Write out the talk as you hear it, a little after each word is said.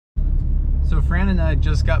So Fran and I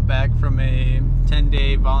just got back from a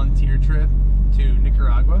 10-day volunteer trip to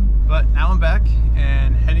Nicaragua, but now I'm back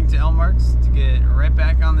and heading to Elmarc's to get right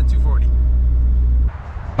back on the 240.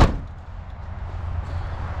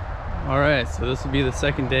 Alright, so this will be the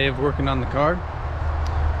second day of working on the car.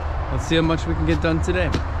 Let's see how much we can get done today.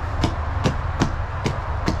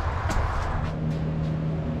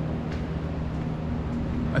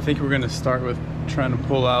 I think we're going to start with trying to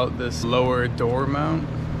pull out this lower door mount.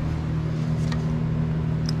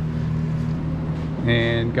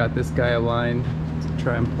 And got this guy aligned to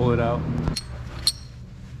try and pull it out.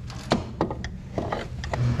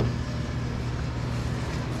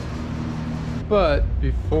 But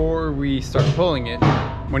before we start pulling it,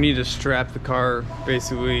 we need to strap the car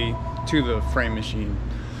basically to the frame machine.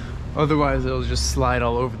 Otherwise it'll just slide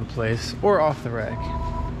all over the place or off the rack.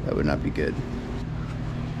 That would not be good.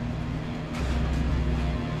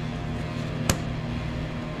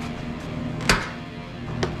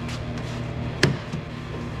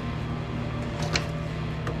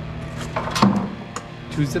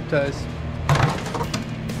 Two zip ties.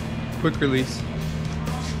 Quick release.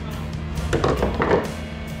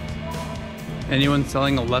 Anyone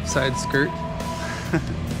selling a left side skirt?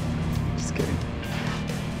 Just kidding.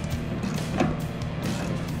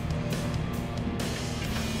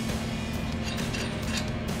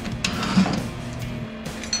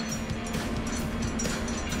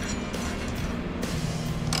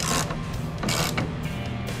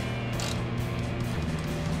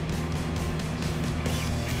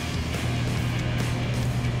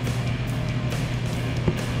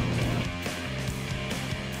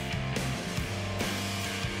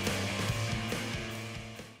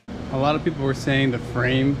 A lot of people were saying the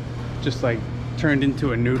frame just like turned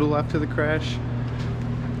into a noodle after the crash.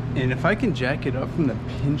 And if I can jack it up from the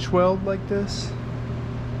pinch weld like this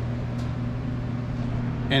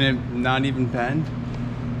and it not even bend,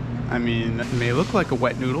 I mean, it may look like a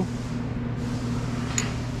wet noodle,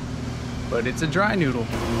 but it's a dry noodle.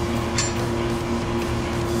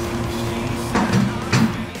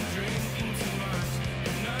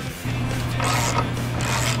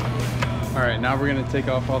 All right, now we're gonna take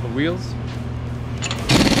off all the wheels.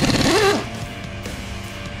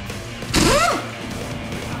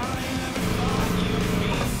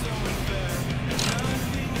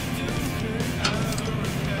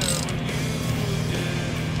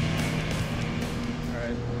 All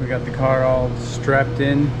right, we got the car all strapped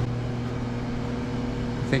in.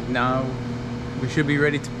 I think now we should be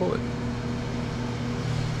ready to pull it.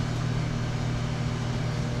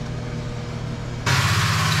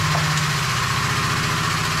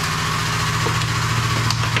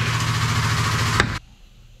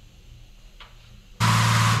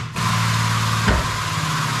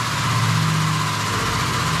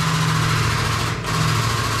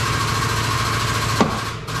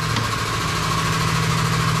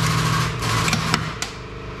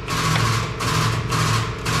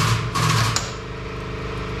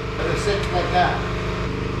 Like that.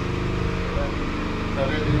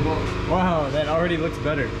 Wow, that already looks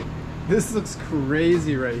better. This looks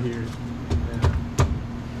crazy right here. Yeah.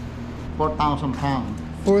 4,000 pounds.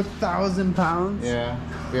 4,000 pounds? Yeah.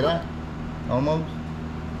 See that? Almost.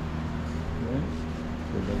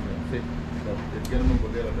 See? It's gonna move a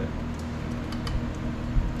little bit.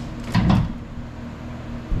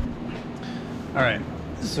 All right,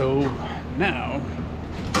 so now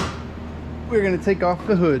we're gonna take off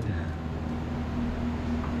the hood.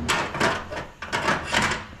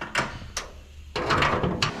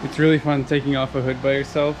 It's really fun taking off a hood by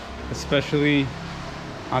yourself, especially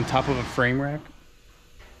on top of a frame rack.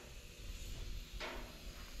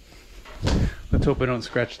 Let's hope I don't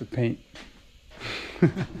scratch the paint.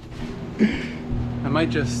 I might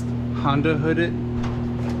just Honda hood it,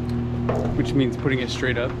 which means putting it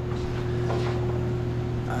straight up.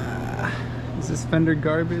 Is this fender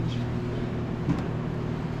garbage?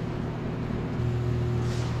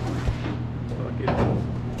 Fuck it.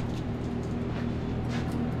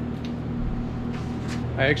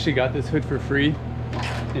 I actually got this hood for free,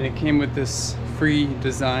 and it came with this free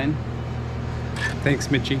design. Thanks,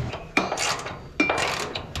 Mitchie.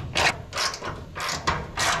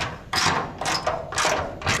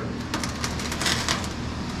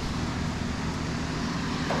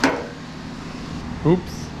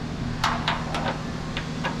 Oops.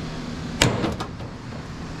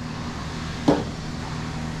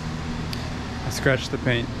 I scratched the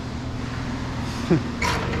paint.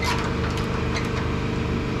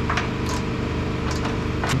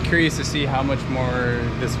 I'm curious to see how much more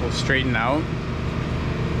this will straighten out.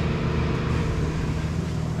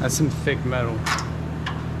 That's some thick metal.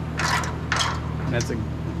 And that's a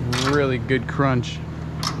really good crunch.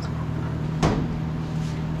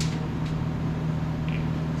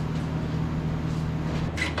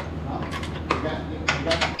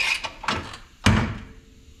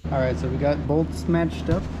 Alright, so we got bolts matched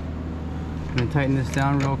up. I'm gonna tighten this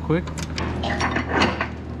down real quick.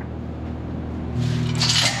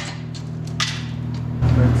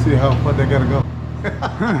 Let's see how far they gotta go.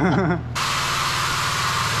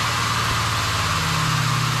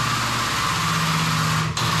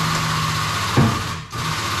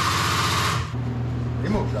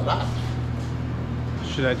 It moves a lot.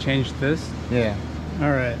 Should I change this? Yeah.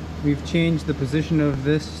 Alright, we've changed the position of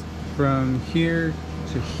this from here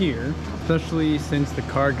to here, especially since the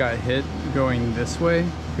car got hit going this way.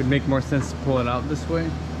 It'd make more sense to pull it out this way.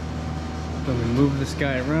 So we move this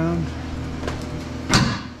guy around.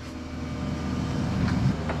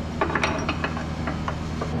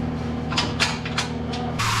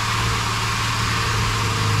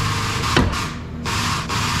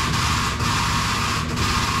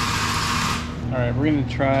 Alright, we're gonna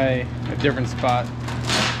try a different spot.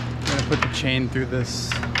 I'm gonna put the chain through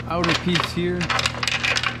this outer piece here.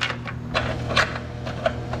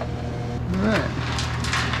 Alright.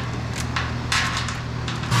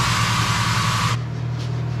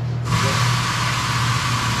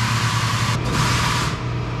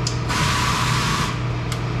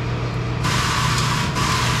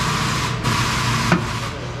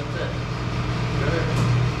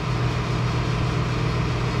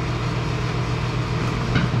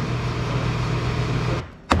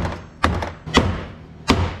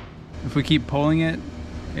 If we keep pulling it,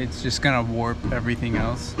 it's just gonna warp everything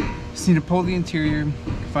else. Just need to pull the interior,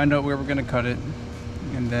 find out where we're gonna cut it,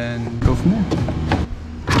 and then go from there.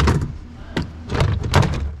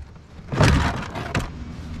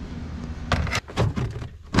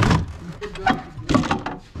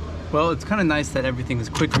 Well, it's kind of nice that everything is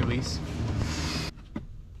quick release.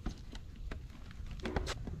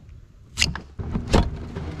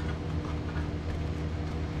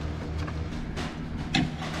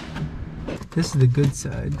 This is the good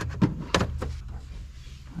side.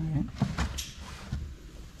 All right.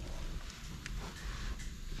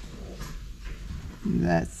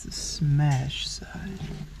 That's the smash side.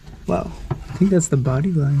 Wow, I think that's the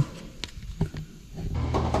body line.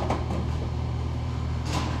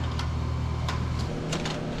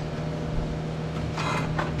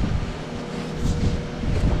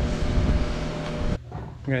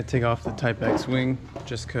 I'm gonna take off the Type X wing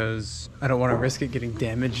just because I don't want to risk it getting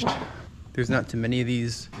damaged. There's not too many of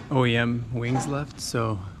these OEM wings left,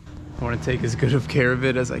 so I want to take as good of care of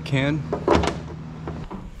it as I can.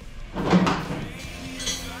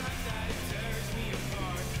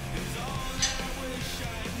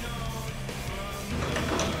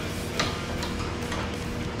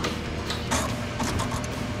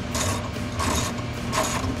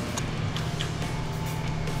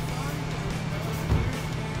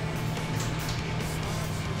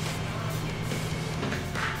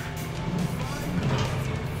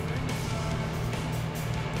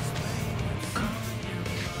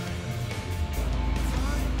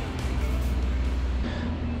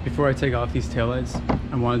 Before I take off these taillights,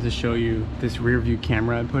 I wanted to show you this rear view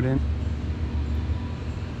camera I put in.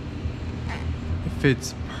 It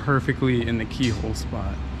fits perfectly in the keyhole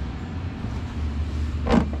spot.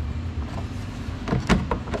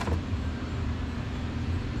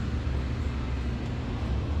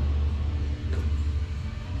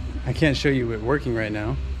 I can't show you it working right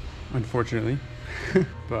now, unfortunately,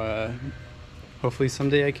 but hopefully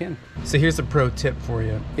someday I can. So here's a pro tip for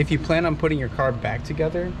you. If you plan on putting your car back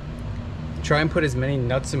together, try and put as many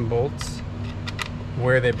nuts and bolts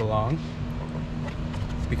where they belong,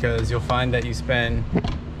 because you'll find that you spend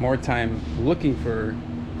more time looking for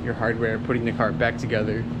your hardware putting the car back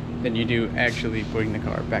together than you do actually putting the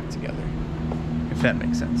car back together, if that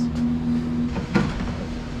makes sense.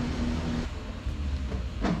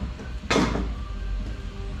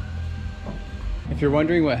 If you're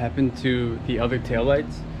wondering what happened to the other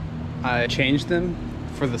taillights, I changed them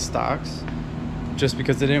for the stocks just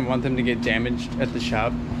because I didn't want them to get damaged at the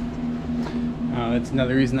shop. That's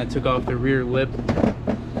another reason I took off the rear lip.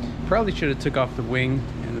 Probably should have took off the wing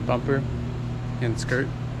and the bumper and skirt,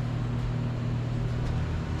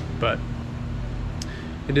 but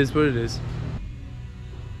it is what it is.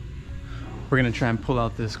 We're gonna try and pull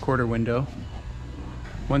out this quarter window.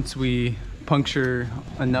 Once we puncture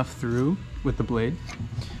enough through with the blade,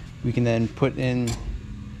 we can then put in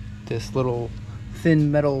this little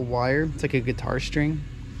thin metal wire. It's like a guitar string.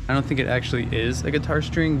 I don't think it actually is a guitar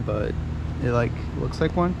string, but it like looks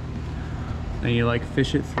like one. And you like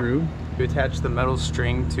fish it through. You attach the metal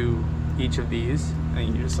string to each of these,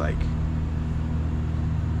 and you just like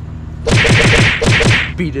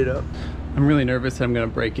beat it up. I'm really nervous that I'm gonna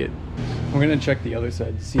break it. We're gonna check the other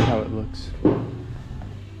side to see how it looks.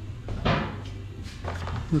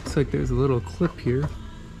 Looks like there's a little clip here.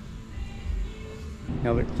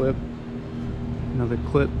 Another clip. Another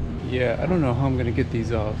clip. Yeah, I don't know how I'm gonna get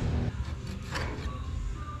these off.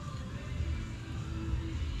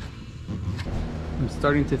 I'm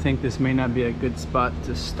starting to think this may not be a good spot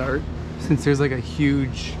to start, since there's like a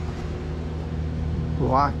huge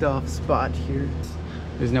blocked off spot here.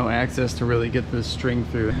 There's no access to really get this string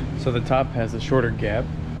through. So the top has a shorter gap,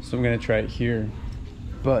 so I'm gonna try it here.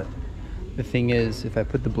 But the thing is, if I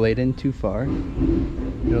put the blade in too far,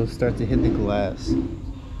 it'll start to hit the glass,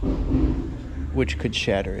 which could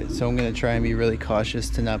shatter it. So I'm gonna try and be really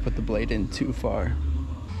cautious to not put the blade in too far.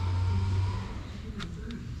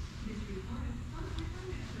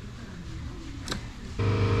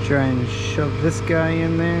 Try and shove this guy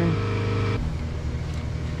in there.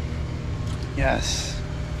 Yes,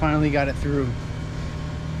 finally got it through.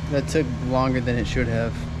 That took longer than it should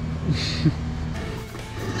have.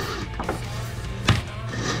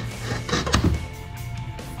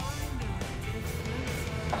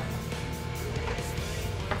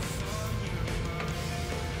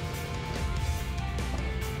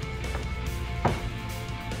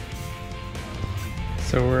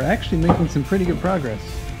 So we're actually making some pretty good progress.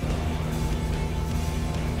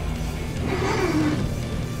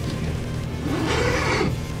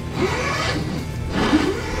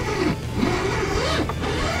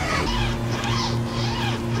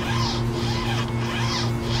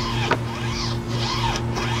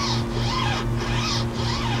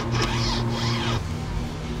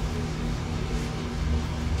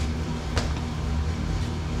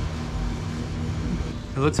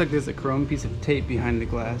 It looks like there's a chrome piece of tape behind the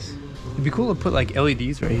glass. It'd be cool to put like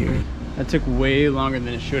LEDs right here. That took way longer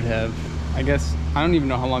than it should have. I guess, I don't even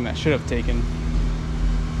know how long that should have taken.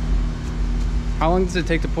 How long does it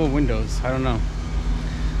take to pull windows? I don't know.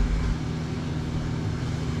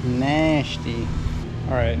 Nasty.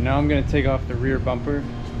 All right, now I'm gonna take off the rear bumper,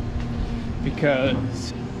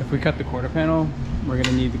 because if we cut the quarter panel, we're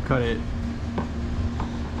gonna need to cut it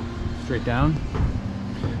straight down,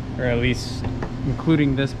 or at least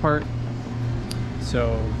including this part.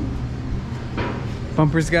 So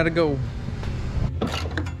bumper's gotta go.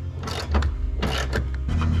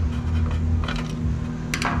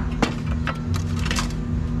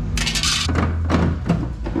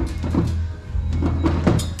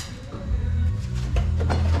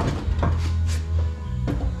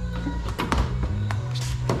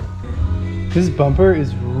 This bumper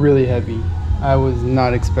is really heavy. I was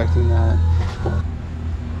not expecting that.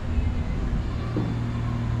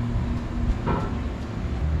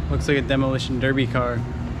 Looks like a demolition derby car.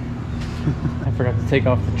 I forgot to take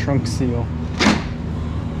off the trunk seal.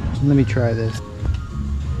 Let me try this.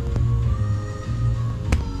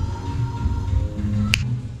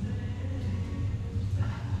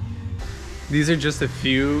 These are just a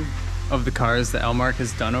few of the cars that Elmarc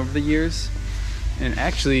has done over the years. And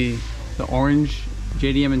actually, the orange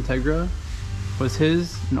JDM Integra was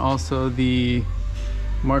his, and also the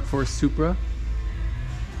Mark IV Supra.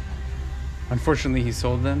 Unfortunately, he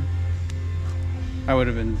sold them. I would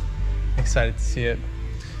have been excited to see it.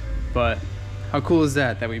 But how cool is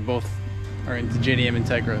that we both are into JDM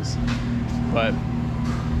Integras? But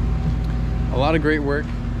a lot of great work,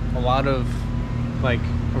 a lot of like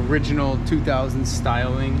original 2000s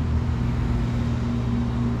styling.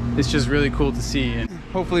 It's just really cool to see, and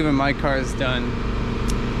hopefully when my car is done,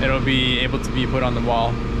 it'll be able to be put on the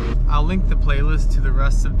wall. I'll link the playlist to the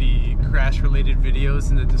rest of the crash related videos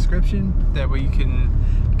in the description. That way you can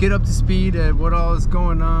get up to speed at what all is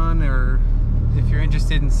going on, or if you're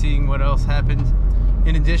interested in seeing what else happened.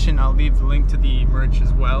 In addition, I'll leave the link to the merch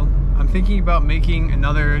as well. I'm thinking about making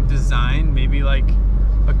another design, maybe like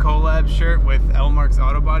a collab shirt with Elmarc's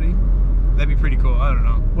auto body. That'd be pretty cool. I don't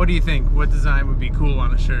know. What do you think? What design would be cool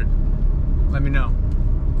on a shirt? Let me know.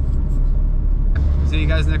 See you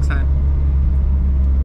guys next time.